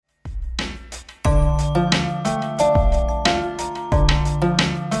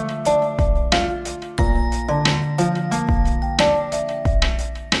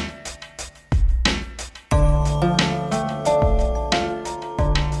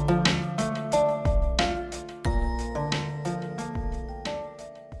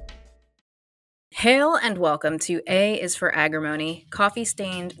Hail and welcome to A is for Agrimony,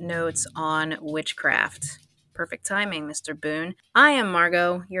 coffee-stained notes on witchcraft. Perfect timing, Mr. Boone. I am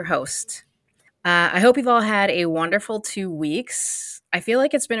Margot, your host. I hope you've all had a wonderful 2 weeks. I feel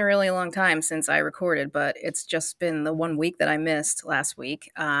like it's been a really long time since I recorded, but it's just been the 1 week that I missed last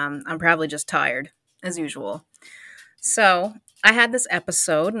week. I'm probably just tired, as usual. So, I had this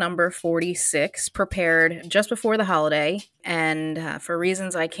episode, number 46, prepared just before the holiday, and for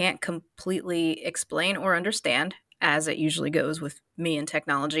reasons I can't completely explain or understand, as it usually goes with me and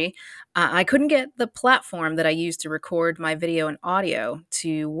technology, I couldn't get the platform that I use to record my video and audio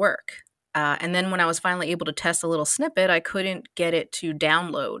to work. And then when I was finally able to test a little snippet, I couldn't get it to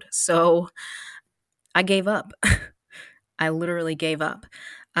download. So I gave up. I literally gave up.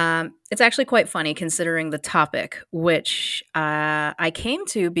 It's actually quite funny considering the topic, which I came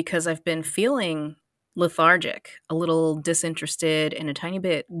to because I've been feeling lethargic, a little disinterested, and a tiny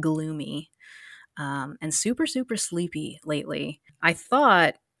bit gloomy, and super, super sleepy lately. I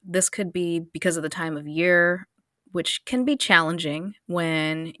thought this could be because of the time of year, which can be challenging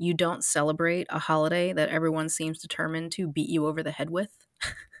when you don't celebrate a holiday that everyone seems determined to beat you over the head with.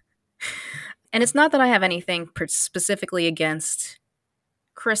 And it's not that I have anything specifically against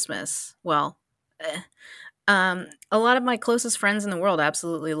Christmas. Well, a lot of my closest friends in the world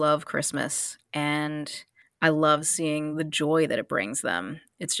absolutely love Christmas, and I love seeing the joy that it brings them.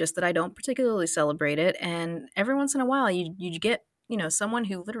 It's just that I don't particularly celebrate it, and every once in a while you get, someone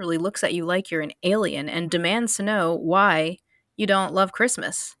who literally looks at you like you're an alien and demands to know why you don't love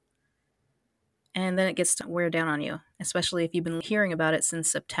Christmas. And then it gets to wear down on you, especially if you've been hearing about it since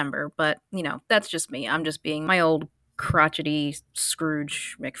September. But, that's just me. I'm just being my old crotchety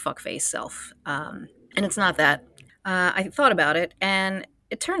Scrooge McFuckface self. And it's not that. I thought about it, and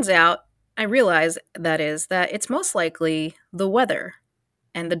it turns out, I realize that it's most likely the weather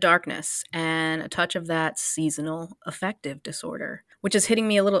and the darkness and a touch of that seasonal affective disorder, which is hitting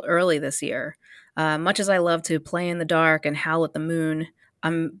me a little early this year. Much as I love to play in the dark and howl at the moon,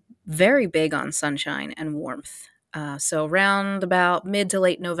 I'm very big on sunshine and warmth. So around about mid to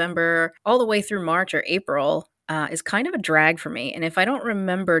late November, all the way through March or April, is kind of a drag for me. And if I don't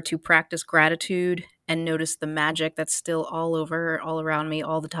remember to practice gratitude and notice the magic that's still all around me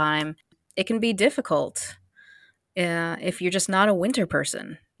all the time, it can be difficult if you're just not a winter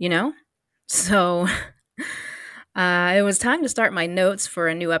person, So it was time to start my notes for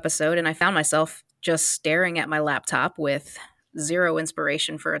a new episode, and I found myself just staring at my laptop with zero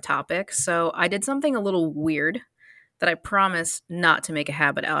inspiration for a topic. So I did something a little weird that I promise not to make a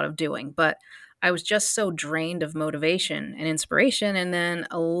habit out of doing, but I was just so drained of motivation and inspiration, and then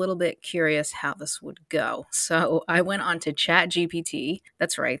a little bit curious how this would go. So I went on to ChatGPT.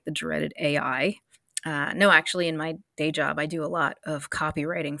 That's right, the dreaded AI. No, actually, in my day job, I do a lot of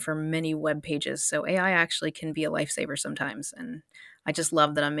copywriting for many web pages. So AI actually can be a lifesaver sometimes. And I just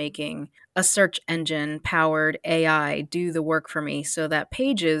love that I'm making a search engine powered AI do the work for me so that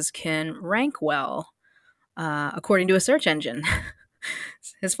pages can rank well according to a search engine.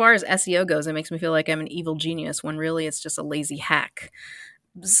 As far as SEO goes, it makes me feel like I'm an evil genius when really it's just a lazy hack.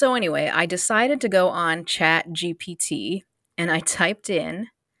 So anyway, I decided to go on ChatGPT and I typed in,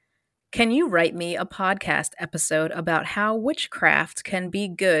 "Can you write me a podcast episode about how witchcraft can be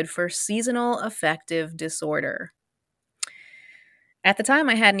good for seasonal affective disorder?" At the time,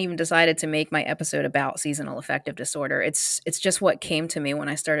 I hadn't even decided to make my episode about seasonal affective disorder. It's just what came to me when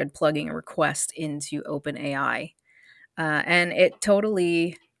I started plugging a request into OpenAI. And it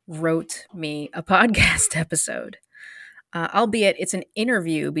totally wrote me a podcast episode. Albeit it's an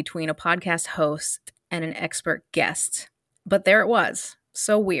interview between a podcast host and an expert guest. But there it was.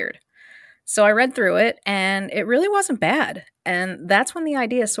 So weird. So I read through it, and it really wasn't bad. And that's when the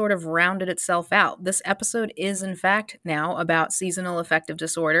idea sort of rounded itself out. This episode is, in fact, now about seasonal affective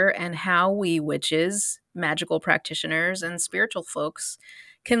disorder and how we witches, magical practitioners, and spiritual folks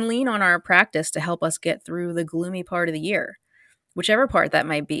can lean on our practice to help us get through the gloomy part of the year, whichever part that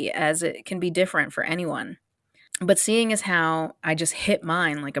might be, as it can be different for anyone. But seeing as how I just hit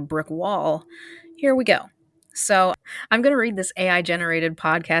mine like a brick wall, here we go. So I'm going to read this AI-generated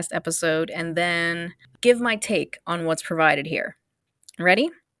podcast episode and then give my take on what's provided here.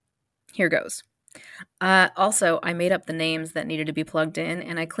 Ready? Here goes. Also, I made up the names that needed to be plugged in,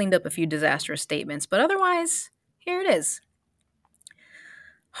 and I cleaned up a few disastrous statements, but otherwise, here it is.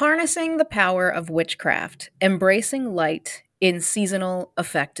 Harnessing the power of witchcraft, embracing light in seasonal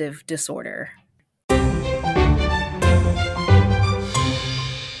affective disorder.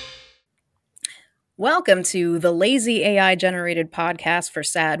 Welcome to the lazy AI-generated podcast for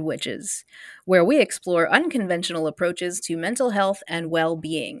sad witches, where we explore unconventional approaches to mental health and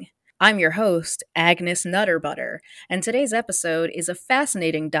well-being. I'm your host, Agnes Nutterbutter, and today's episode is a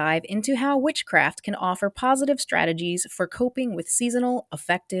fascinating dive into how witchcraft can offer positive strategies for coping with seasonal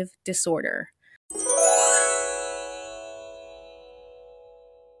affective disorder.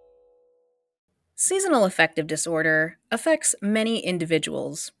 Seasonal affective disorder affects many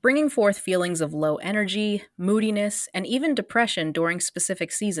individuals, bringing forth feelings of low energy, moodiness, and even depression during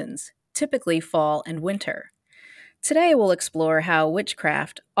specific seasons, typically fall and winter. Today, we'll explore how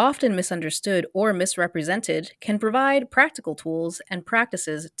witchcraft, often misunderstood or misrepresented, can provide practical tools and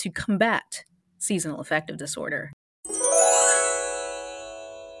practices to combat seasonal affective disorder.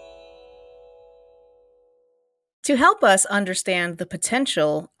 To help us understand the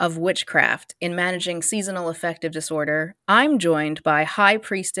potential of witchcraft in managing seasonal affective disorder, I'm joined by High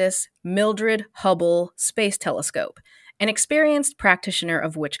Priestess Mildred Hubble Space Telescope, an experienced practitioner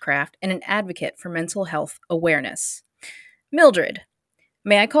of witchcraft and an advocate for mental health awareness. Mildred,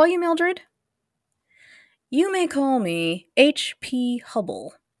 may I call you Mildred? You may call me H.P.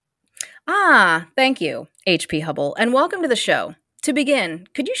 Hubble. Ah, thank you, H.P. Hubble, and welcome to the show. To begin,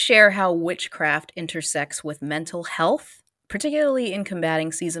 could you share how witchcraft intersects with mental health, particularly in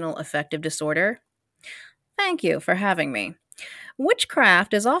combating seasonal affective disorder? Thank you for having me.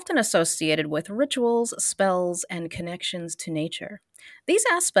 Witchcraft is often associated with rituals, spells, and connections to nature. These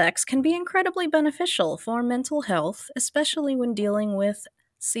aspects can be incredibly beneficial for mental health, especially when dealing with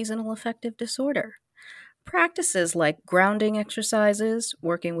seasonal affective disorder. Practices like grounding exercises,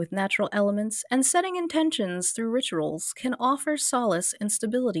 working with natural elements, and setting intentions through rituals can offer solace and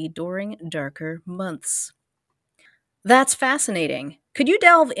stability during darker months. That's fascinating. Could you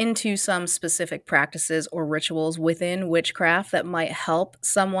delve into some specific practices or rituals within witchcraft that might help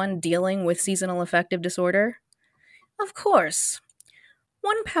someone dealing with seasonal affective disorder? Of course.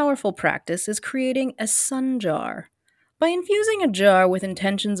 One powerful practice is creating a sun jar. By infusing a jar with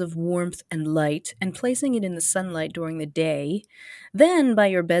intentions of warmth and light and placing it in the sunlight during the day, then by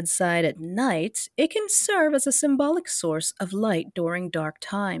your bedside at night, it can serve as a symbolic source of light during dark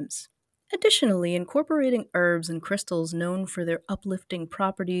times. Additionally, incorporating herbs and crystals known for their uplifting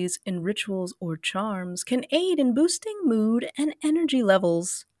properties in rituals or charms can aid in boosting mood and energy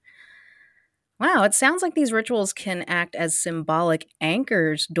levels. Wow, it sounds like these rituals can act as symbolic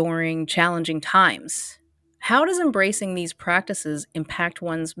anchors during challenging times. How does embracing these practices impact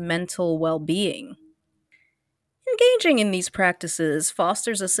one's mental well being? Engaging in these practices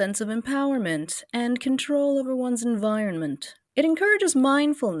fosters a sense of empowerment and control over one's environment. It encourages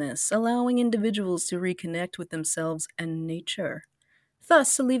mindfulness, allowing individuals to reconnect with themselves and nature,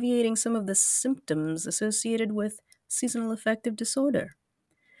 thus alleviating some of the symptoms associated with seasonal affective disorder.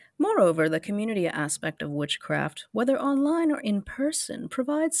 Moreover, the community aspect of witchcraft, whether online or in person,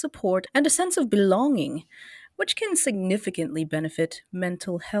 provides support and a sense of belonging, which can significantly benefit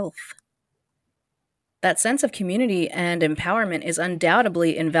mental health. That sense of community and empowerment is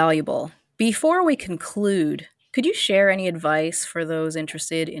undoubtedly invaluable. Before we conclude, could you share any advice for those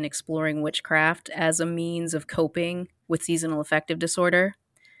interested in exploring witchcraft as a means of coping with seasonal affective disorder?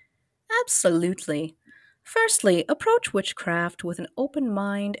 Absolutely. Firstly, approach witchcraft with an open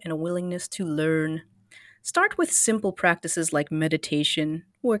mind and a willingness to learn. Start with simple practices like meditation,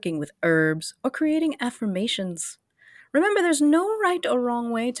 working with herbs, or creating affirmations. Remember, there's no right or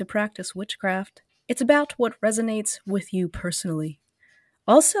wrong way to practice witchcraft. It's about what resonates with you personally.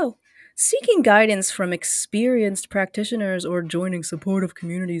 Also, seeking guidance from experienced practitioners or joining supportive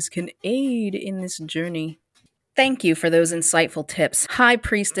communities can aid in this journey. Thank you for those insightful tips, High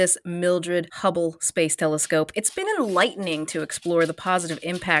Priestess Mildred Hubble Space Telescope. It's been enlightening to explore the positive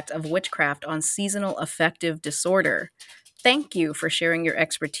impact of witchcraft on seasonal affective disorder. Thank you for sharing your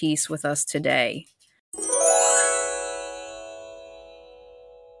expertise with us today.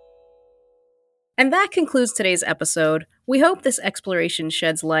 And that concludes today's episode. We hope this exploration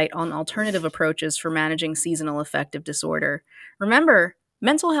sheds light on alternative approaches for managing seasonal affective disorder. Remember,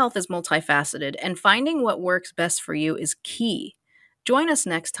 mental health is multifaceted, and finding what works best for you is key. Join us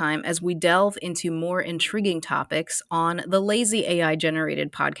next time as we delve into more intriguing topics on the Lazy AI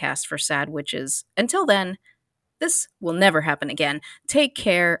generated podcast for sad witches. Until then, this will never happen again. Take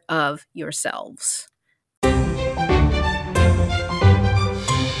care of yourselves.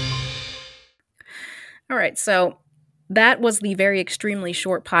 All right, so that was the very extremely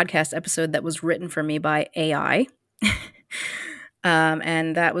short podcast episode that was written for me by AI.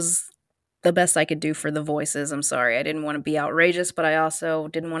 And that was the best I could do for the voices. I'm sorry. I didn't want to be outrageous, but I also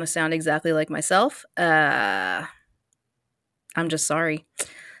didn't want to sound exactly like myself. I'm just sorry.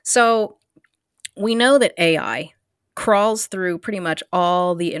 So we know that AI crawls through pretty much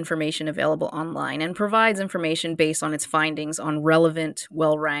all the information available online and provides information based on its findings on relevant,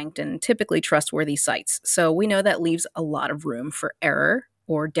 well ranked, and typically trustworthy sites. So we know that leaves a lot of room for error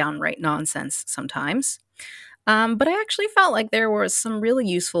or downright nonsense sometimes. But I actually felt like there was some really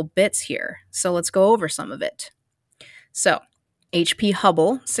useful bits here. So let's go over some of it. So, H.P.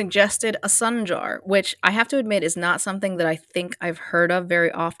 Hubble suggested a sun jar, which I have to admit is not something that I think I've heard of very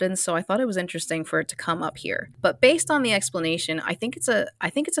often, so I thought it was interesting for it to come up here. But based on the explanation, I think it's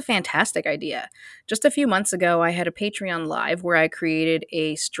a fantastic idea. Just a few months ago, I had a Patreon live where I created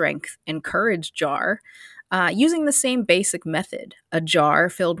a strength and courage jar. Using the same basic method, a jar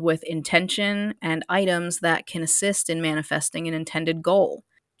filled with intention and items that can assist in manifesting an intended goal.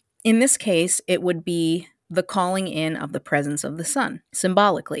 In this case, it would be the calling in of the presence of the sun,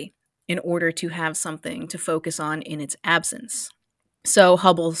 symbolically, in order to have something to focus on in its absence. So,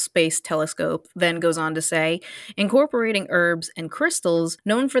 Hubble's Space Telescope then goes on to say incorporating herbs and crystals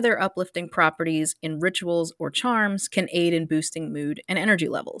known for their uplifting properties in rituals or charms can aid in boosting mood and energy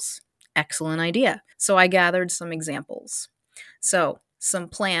levels. Excellent idea. So, I gathered some examples. So, some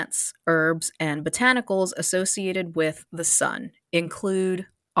plants, herbs, and botanicals associated with the sun include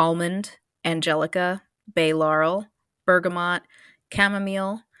almond, angelica, bay laurel, bergamot,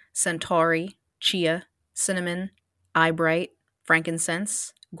 chamomile, centauri, chia, cinnamon, eyebright,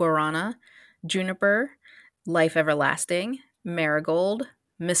 frankincense, guarana, juniper, life everlasting, marigold,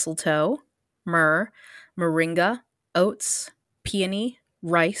 mistletoe, myrrh, moringa, oats, peony,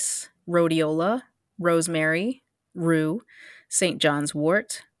 rice, rhodiola, rosemary, rue, St. John's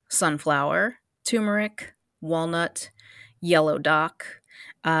wort, sunflower, turmeric, walnut, yellow dock.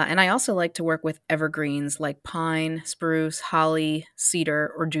 And I also like to work with evergreens like pine, spruce, holly,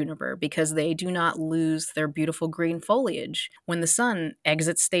 cedar, or juniper because they do not lose their beautiful green foliage when the sun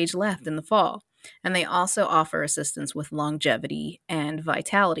exits stage left in the fall. And they also offer assistance with longevity and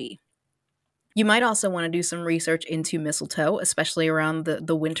vitality. You might also want to do some research into mistletoe, especially around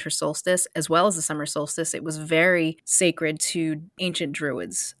the winter solstice as well as the summer solstice. It was very sacred to ancient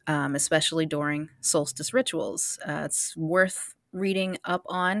druids, especially during solstice rituals. It's worth reading up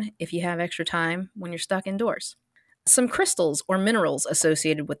on if you have extra time when you're stuck indoors. Some crystals or minerals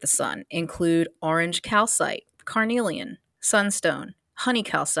associated with the sun include orange calcite, carnelian, sunstone, honey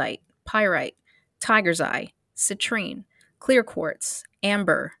calcite, pyrite, tiger's eye, citrine, clear quartz,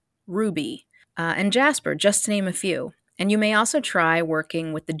 amber, ruby, and jasper, just to name a few. And you may also try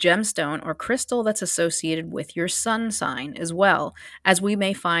working with the gemstone or crystal that's associated with your sun sign as well, as we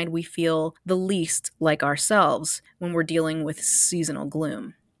may find we feel the least like ourselves when we're dealing with seasonal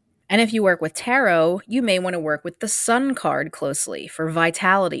gloom. And if you work with tarot, you may want to work with the sun card closely for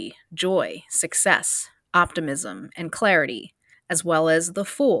vitality, joy, success, optimism, and clarity, as well as the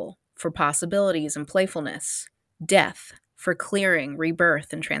fool for possibilities and playfulness, death for clearing,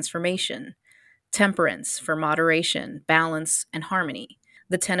 rebirth, and transformation, temperance for moderation, balance, and harmony,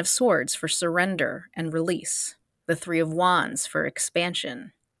 the Ten of Swords for surrender and release, the Three of Wands for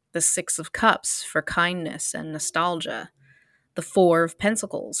expansion, the Six of Cups for kindness and nostalgia, the Four of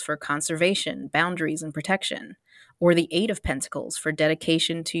Pentacles for conservation, boundaries, and protection, or the Eight of Pentacles for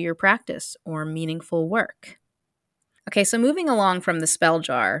dedication to your practice or meaningful work. Okay, so moving along from the spell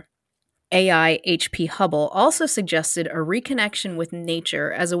jar, AI H.P. Hubble also suggested a reconnection with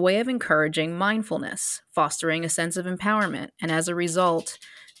nature as a way of encouraging mindfulness, fostering a sense of empowerment, and as a result,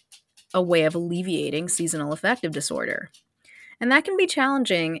 a way of alleviating seasonal affective disorder. And that can be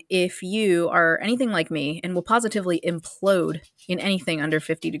challenging if you are anything like me and will positively implode in anything under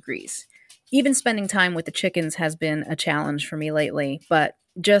 50 degrees. Even spending time with the chickens has been a challenge for me lately, but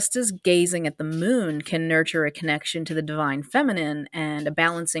just as gazing at the moon can nurture a connection to the divine feminine and a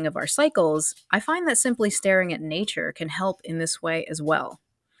balancing of our cycles, I find that simply staring at nature can help in this way as well.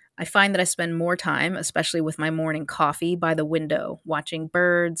 I find that I spend more time, especially with my morning coffee, by the window, watching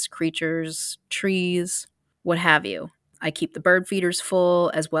birds, creatures, trees, what have you. I keep the bird feeders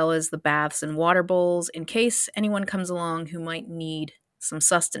full, as well as the baths and water bowls, in case anyone comes along who might need some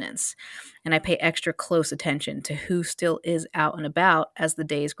sustenance. And I pay extra close attention to who still is out and about as the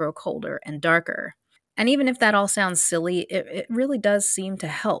days grow colder and darker. And even if that all sounds silly, it really does seem to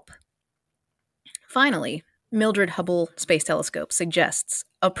help. Finally, Mildred Hubble Space Telescope suggests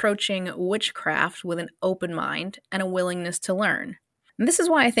approaching witchcraft with an open mind and a willingness to learn. And this is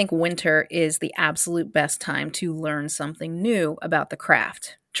why I think winter is the absolute best time to learn something new about the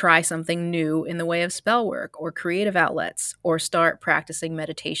craft. Try something new in the way of spell work or creative outlets, or start practicing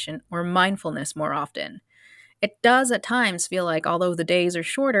meditation or mindfulness more often. It does at times feel like, although the days are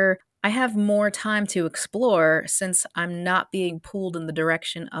shorter, I have more time to explore since I'm not being pulled in the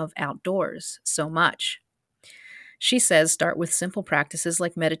direction of outdoors so much. She says start with simple practices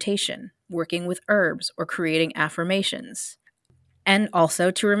like meditation, working with herbs, or creating affirmations. And also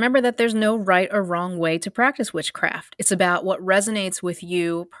to remember that there's no right or wrong way to practice witchcraft. It's about what resonates with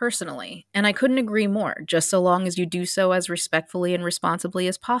you personally. And I couldn't agree more, just so long as you do so as respectfully and responsibly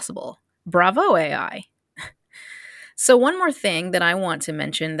as possible. Bravo, AI. So, one more thing that I want to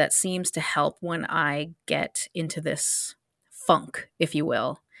mention that seems to help when I get into this funk, if you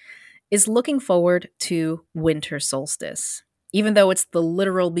will, is looking forward to winter solstice. Even though it's the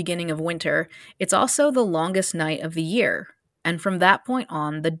literal beginning of winter, it's also the longest night of the year. And from that point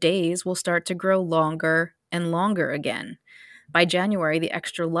on, the days will start to grow longer and longer again. By January, the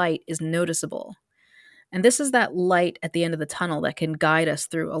extra light is noticeable. And this is that light at the end of the tunnel that can guide us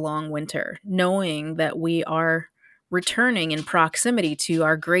through a long winter, knowing that we are returning in proximity to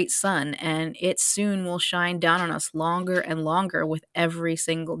our great sun, and it soon will shine down on us longer and longer with every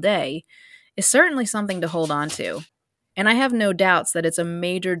single day, is certainly something to hold on to. And I have no doubts that it's a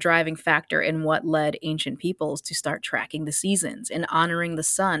major driving factor in what led ancient peoples to start tracking the seasons and honoring the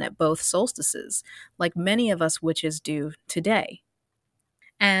sun at both solstices, like many of us witches do today.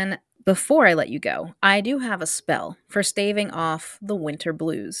 And before I let you go, I do have a spell for staving off the winter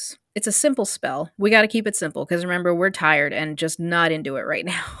blues. It's a simple spell. We got to keep it simple because remember, we're tired and just not into it right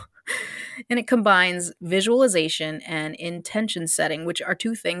now. And it combines visualization and intention setting, which are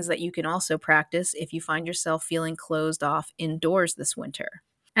two things that you can also practice if you find yourself feeling closed off indoors this winter.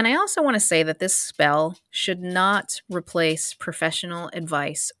 And I also want to say that this spell should not replace professional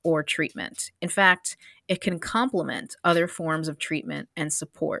advice or treatment. In fact, it can complement other forms of treatment and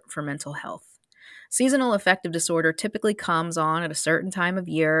support for mental health. Seasonal affective disorder typically comes on at a certain time of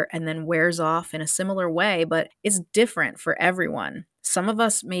year and then wears off in a similar way, but it's different for everyone. Some of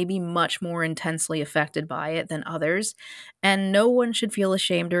us may be much more intensely affected by it than others, and no one should feel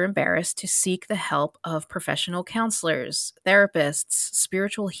ashamed or embarrassed to seek the help of professional counselors, therapists,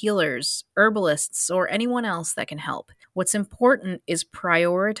 spiritual healers, herbalists, or anyone else that can help. What's important is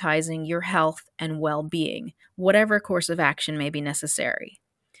prioritizing your health and well being, whatever course of action may be necessary.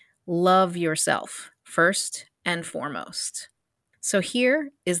 Love yourself first and foremost. So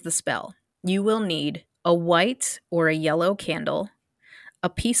here is the spell. You will need a white or a yellow candle, a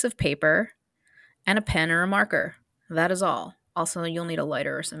piece of paper, and a pen or a marker. That is all. Also, you'll need a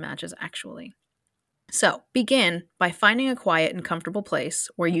lighter or some matches, actually. So, begin by finding a quiet and comfortable place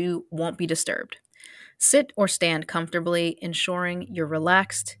where you won't be disturbed. Sit or stand comfortably, ensuring you're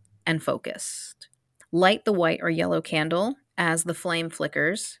relaxed and focused. Light the white or yellow candle as the flame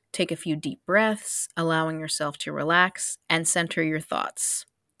flickers. Take a few deep breaths, allowing yourself to relax and center your thoughts.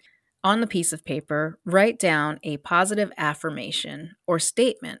 On the piece of paper, write down a positive affirmation or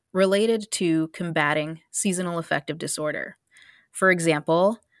statement related to combating seasonal affective disorder. For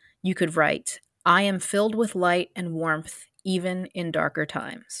example, you could write, I am filled with light and warmth even in darker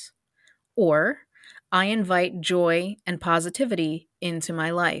times. Or, I invite joy and positivity into my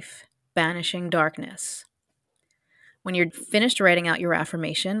life, banishing darkness. When you're finished writing out your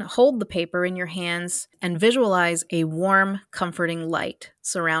affirmation, hold the paper in your hands and visualize a warm, comforting light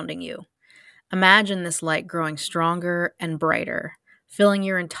surrounding you. Imagine this light growing stronger and brighter, filling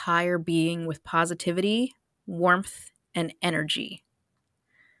your entire being with positivity, warmth, and energy.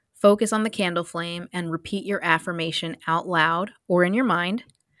 Focus on the candle flame and repeat your affirmation out loud or in your mind,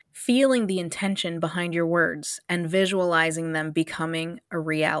 feeling the intention behind your words and visualizing them becoming a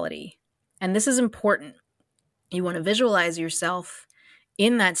reality. And this is important. You want to visualize yourself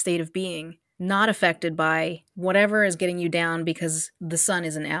in that state of being, not affected by whatever is getting you down because the sun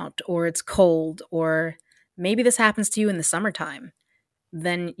isn't out or it's cold, or maybe this happens to you in the summertime.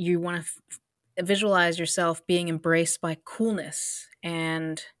 Then you want to visualize yourself being embraced by coolness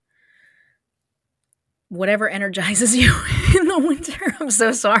and whatever energizes you in the winter. I'm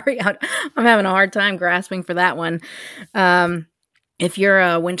so sorry. I'm having a hard time grasping for that one. If you're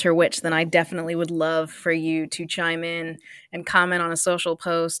a winter witch, then I definitely would love for you to chime in and comment on a social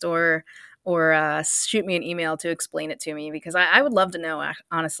post or shoot me an email to explain it to me, because I would love to know.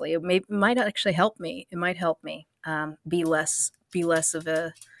 Honestly, might actually help me. It might help me be less of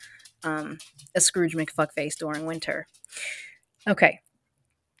a Scrooge McFuckface during winter. Okay,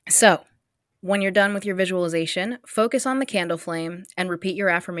 so when you're done with your visualization, focus on the candle flame and repeat your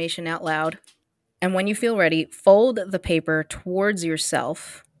affirmation out loud. And when you feel ready, fold the paper towards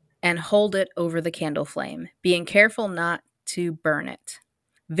yourself and hold it over the candle flame, being careful not to burn it.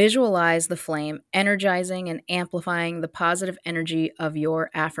 Visualize the flame energizing and amplifying the positive energy of your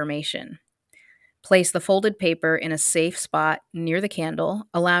affirmation. Place the folded paper in a safe spot near the candle,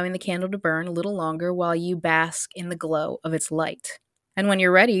 allowing the candle to burn a little longer while you bask in the glow of its light. And when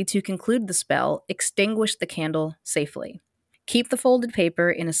you're ready to conclude the spell, extinguish the candle safely. Keep the folded paper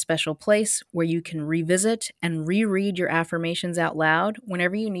in a special place where you can revisit and reread your affirmations out loud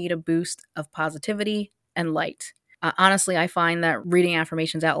whenever you need a boost of positivity and light. Honestly, I find that reading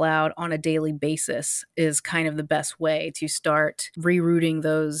affirmations out loud on a daily basis is kind of the best way to start rerouting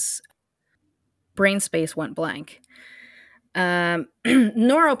those. Brain space went blank.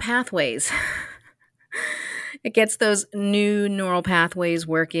 Neural pathways. It gets those new neural pathways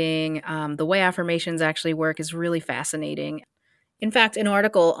working. The way affirmations actually work is really fascinating. In fact, an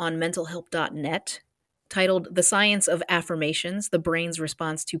article on mentalhealth.net titled The Science of Affirmations, The Brain's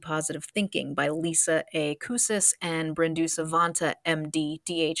Response to Positive Thinking by Lisa A. Kousis and Brendusavanta, MD,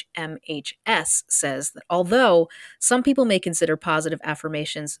 DHMHS, says that although some people may consider positive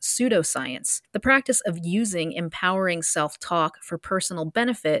affirmations pseudoscience, the practice of using empowering self-talk for personal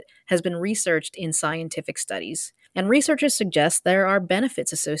benefit has been researched in scientific studies. And researchers suggest there are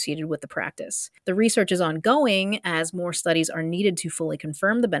benefits associated with the practice. The research is ongoing as more studies are needed to fully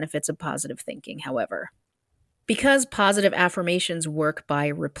confirm the benefits of positive thinking, however. Because positive affirmations work by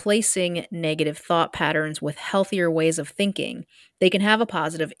replacing negative thought patterns with healthier ways of thinking, they can have a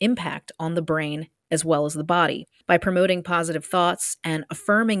positive impact on the brain as well as the body. By promoting positive thoughts and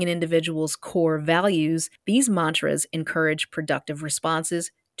affirming an individual's core values, these mantras encourage productive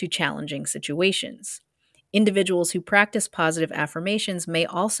responses to challenging situations. Individuals who practice positive affirmations may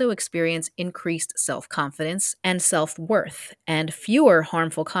also experience increased self-confidence and self-worth and fewer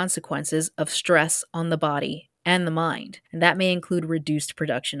harmful consequences of stress on the body and the mind. And that may include reduced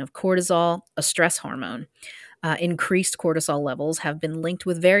production of cortisol, a stress hormone. Increased cortisol levels have been linked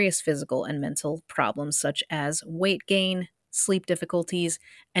with various physical and mental problems such as weight gain, sleep difficulties,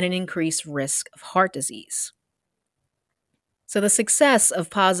 and an increased risk of heart disease. So the success of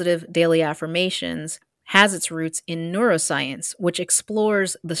positive daily affirmations has its roots in neuroscience, which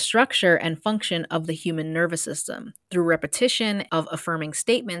explores the structure and function of the human nervous system. Through repetition of affirming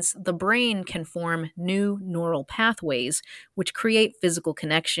statements, the brain can form new neural pathways, which create physical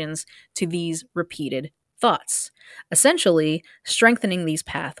connections to these repeated thoughts. Essentially, strengthening these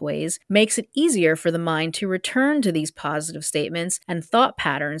pathways makes it easier for the mind to return to these positive statements and thought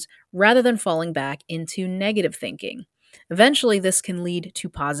patterns rather than falling back into negative thinking. Eventually, this can lead to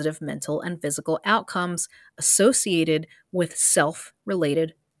positive mental and physical outcomes associated with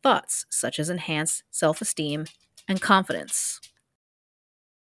self-related thoughts, such as enhanced self-esteem and confidence.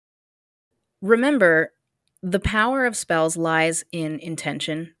 Remember, the power of spells lies in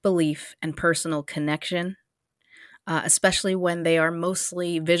intention, belief, and personal connection, especially when they are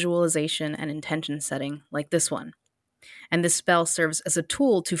mostly visualization and intention setting, like this one. And this spell serves as a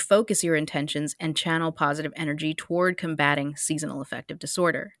tool to focus your intentions and channel positive energy toward combating seasonal affective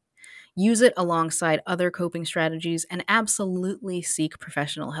disorder. Use it alongside other coping strategies and absolutely seek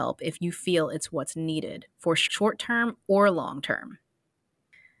professional help if you feel it's what's needed for short-term or long-term.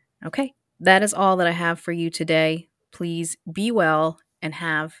 Okay, that is all that I have for you today. Please be well and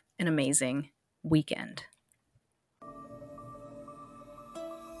have an amazing weekend.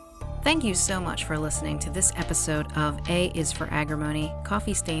 Thank you so much for listening to this episode of A is for Agrimony,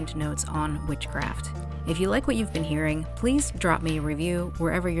 Coffee-Stained Notes on Witchcraft. If you like what you've been hearing, please drop me a review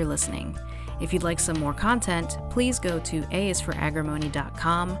wherever you're listening. If you'd like some more content, please go to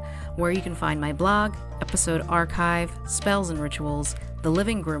aisforagrimony.com, where you can find my blog, episode archive, spells and rituals, the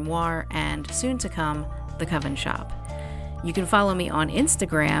Living Grimoire, and soon to come, the Coven Shop. You can follow me on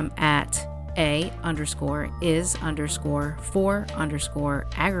Instagram at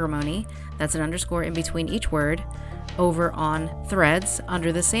A_is_for_agrimony. That's an underscore in between each word, over on Threads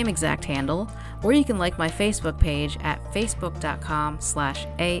under the same exact handle, or you can like my Facebook page at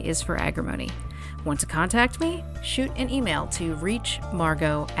facebook.com/aisforagrimony. Want to contact me? Shoot an email to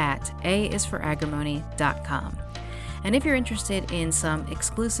reachmargo@aisforagrimony.com. And if you're interested in some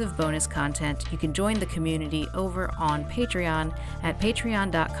exclusive bonus content, you can join the community over on Patreon at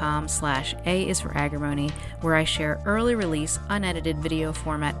patreon.com/aisforagrimony, where I share early release, unedited video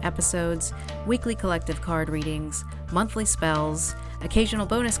format episodes, weekly collective card readings, monthly spells, occasional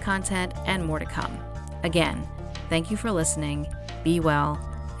bonus content, and more to come. Again, thank you for listening, be well,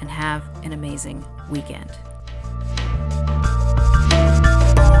 and have an amazing weekend.